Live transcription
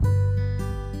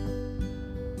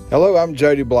Hello, I'm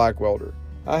Jody Blackwelder.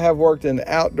 I have worked in the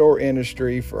outdoor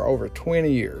industry for over 20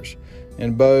 years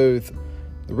in both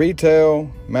the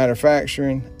retail,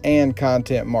 manufacturing, and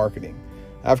content marketing.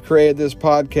 I've created this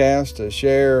podcast to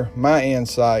share my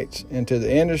insights into the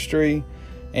industry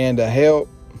and to help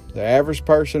the average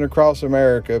person across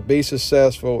America be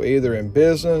successful either in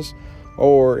business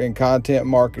or in content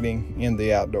marketing in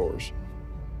the outdoors.